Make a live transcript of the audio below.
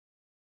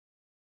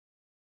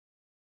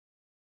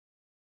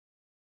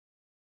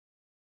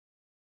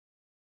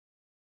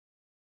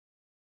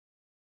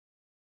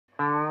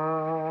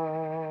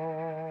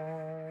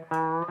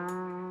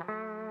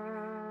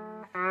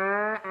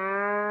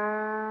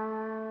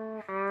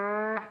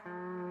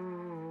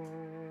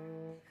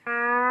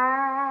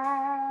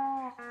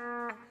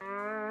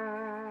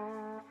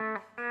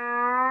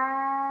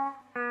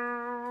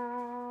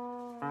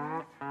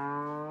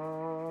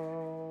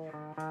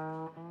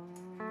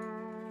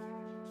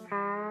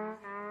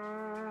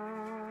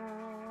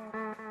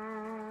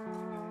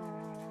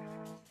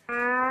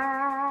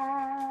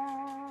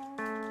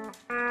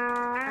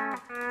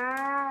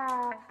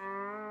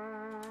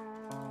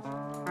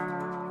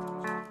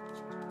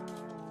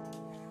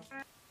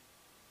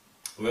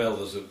Well,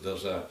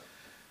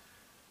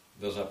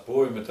 there's a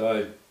poem that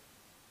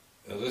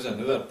there is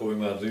another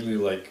poem I really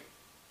like.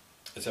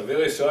 It's a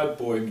very sad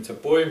poem. It's a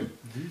poem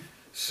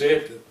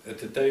set at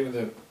the time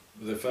of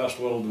the First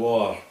World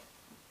War,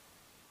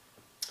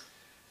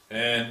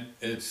 and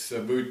it's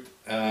about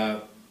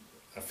a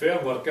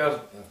farm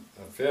worker,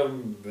 a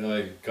farm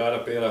got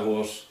a pair of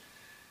horse.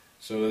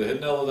 So they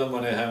hadn't all the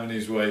money, him and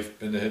his wife,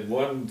 and they had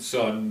one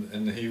son,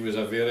 and he was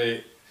a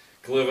very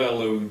clever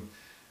loon,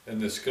 and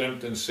they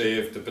scrimped and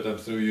saved to put him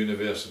through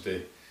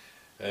university.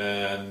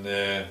 And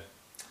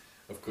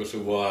of course the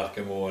war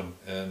came on,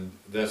 and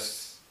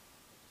this,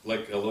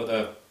 like a lot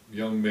of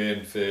young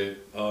men from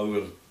all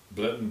over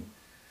Britain,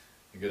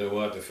 got a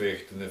what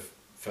effect in the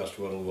First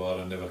World War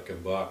and never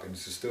came back, and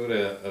it's the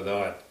story of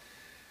that.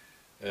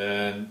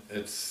 And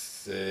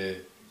it's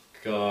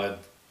called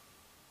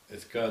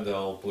the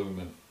Old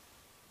Blooming.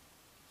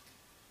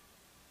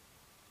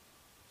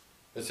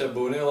 It's a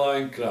bonny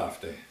line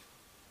crafty,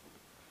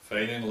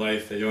 fine and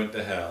lithe they went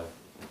to hell.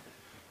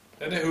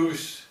 In the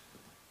house,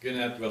 gin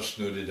it were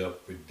snooded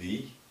up with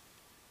thee,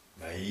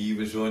 my he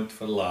was on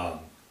for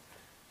long,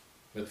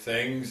 but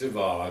things have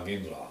all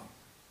gone wrong.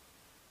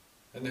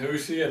 And the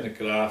housey and the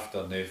craft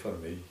are nae for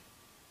me.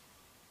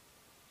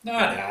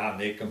 Nah,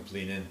 nae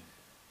complaining,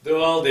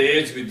 though all the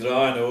age be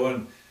drawing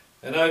on,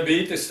 and I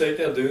be to stay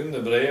there doing the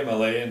brae my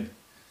laying.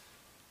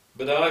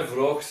 But I've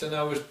rocks since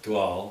I was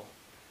 12,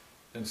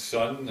 and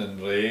sun and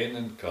rain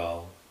and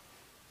cal,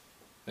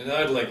 and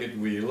I'd like it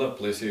weel a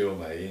place o'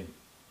 mine.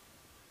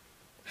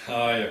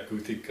 Aye, a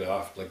cootie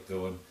craft like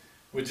thone,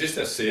 with just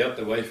a sert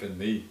the wife and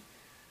me.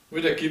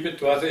 We'd a keep it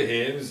 20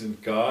 hens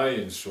and kye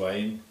and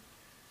swine.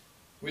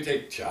 We'd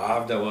take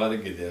chaved a what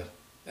together,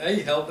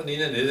 aye helping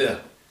in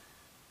another.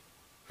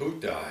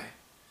 Hoot aye,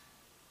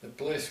 the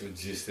place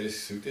was just as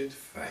suited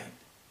fine.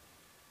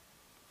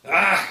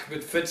 Ah,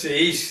 but fits the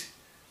east,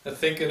 a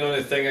thinking on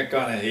a thing I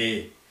canna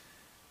hae.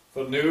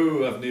 For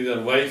now I've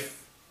neither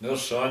wife, nor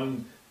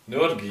son,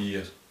 nor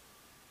gear.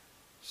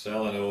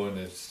 Selling on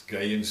its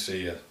guy and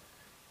seer,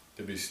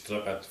 to be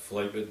struck at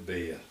flipped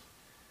bear,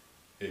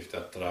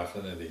 after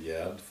travelling in the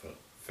yard for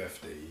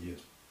 50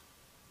 years.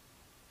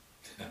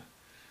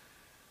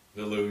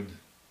 The loon,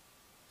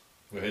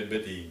 we had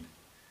Bedeen.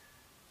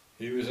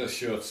 He was a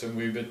short some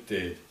wee bit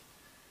dead.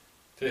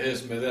 To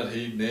his mother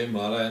he'd nae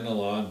marra in the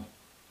land.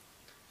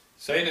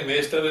 Syne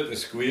meester at the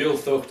squeal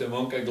thocht the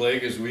monk a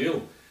gleg his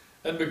wheel,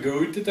 and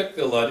begood to take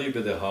the laddie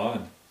by the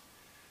hand.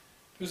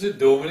 'Twas the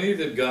dominie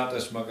that got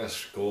us mak a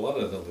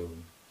scholar of the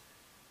loon.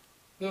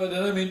 Though I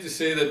dinna mean to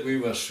say that we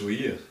were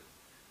sweer.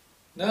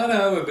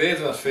 No, we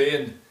both were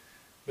fain,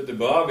 but the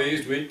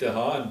barbies we'd the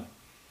hand.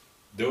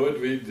 Though it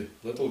we'd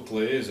little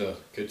clays or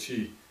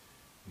kitschy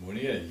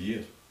money a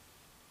year.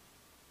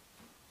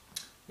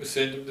 We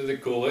sent him to the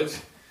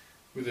college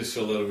with the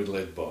siller we'd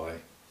let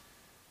by.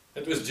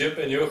 It was jip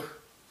enough,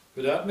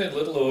 but that made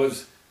little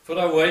odds, for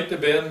a white the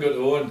bairn got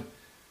on,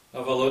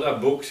 of a lot of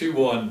books he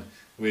won,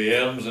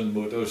 with arms and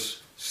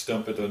mottos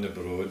stumped on the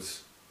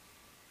broads.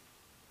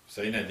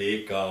 Syne a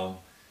day came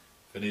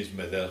from his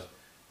mother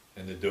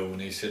and the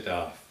dominie set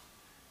off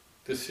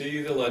to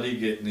see the laddie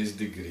getting his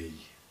degree.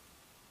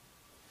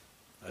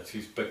 That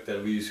she's picked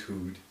her wi' his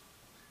hood.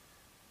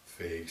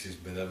 Fegs his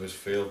mother was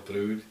fail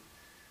proud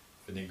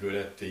when he got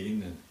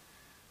 18 and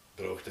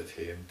brought it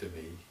home to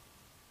me.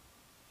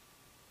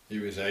 He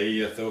was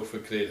aye a thoughtful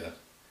creature,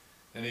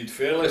 and he'd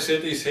fairly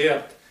set his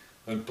heart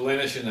on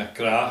plenishing a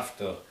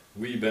craft or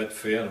wee bit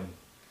firm.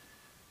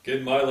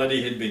 Gin my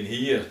laddie had been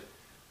here,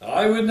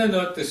 I wouldna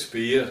not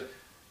despair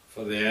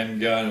for the end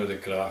gown of the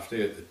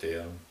crafty at the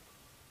term.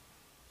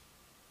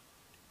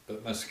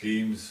 But my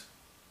schemes,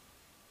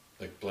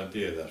 like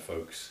plenty other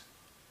folks,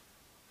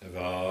 have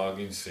all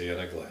gone sair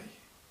agley.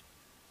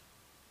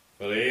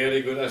 For ere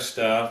he got a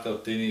start or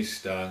teeny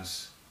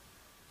stance,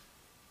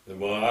 the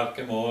war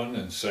came on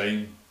and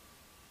syne,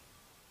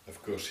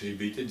 of course he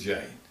beat a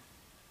giant.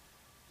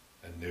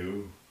 And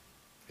now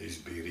he's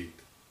buried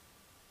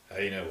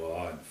in a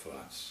war in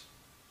France.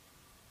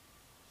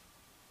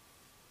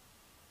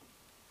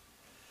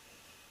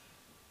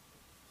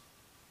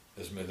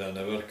 His mother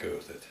never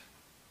courted.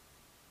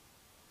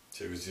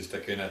 She was just a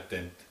kind of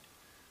tent,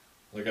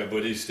 like a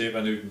body stepping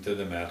out into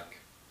the mark.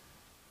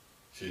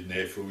 She'd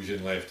nae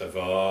fusion left of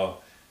her,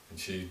 and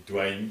she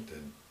dwined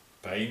and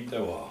pined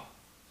awa,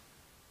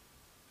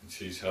 and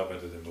she's happy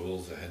to the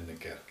moles in the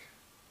kirk.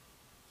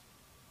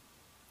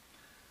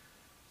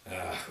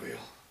 Ah, well,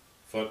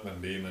 footman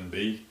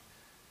be.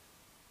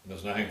 And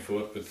there's nothing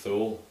for it but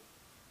thole.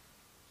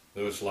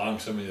 Though it's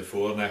longsome in your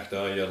voornacht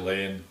daar you're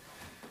laying,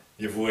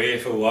 you've way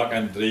for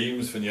walking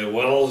dreams van your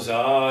wills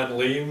and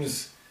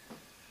limbs.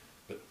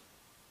 But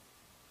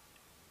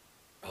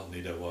I'll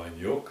need a wine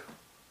yoke.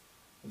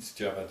 It's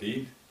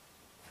Japadine.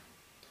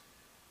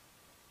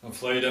 I'm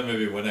flyed in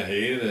maybe when I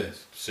hear the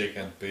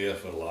second pair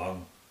for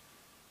long.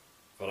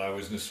 For I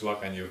was no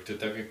swak and yoke to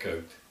take a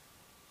coat.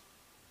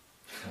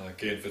 I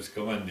ken if it's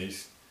coming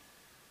neist.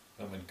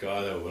 I'm in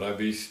cada or a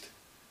beast.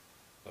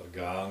 Or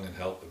gang and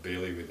help the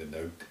bailey with the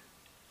note.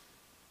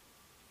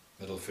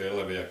 It'll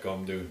fail be a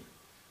come down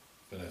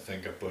when I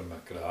think upon my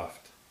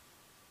craft.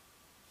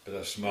 But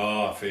a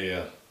small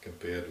affair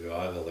compared with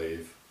all the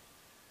life.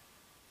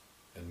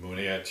 And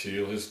mony a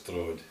chiel has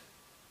trod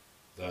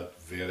that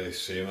very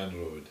same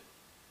road.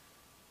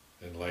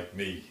 And like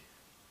me,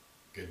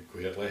 can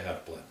quietly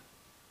happen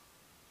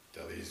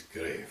till his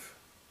grave.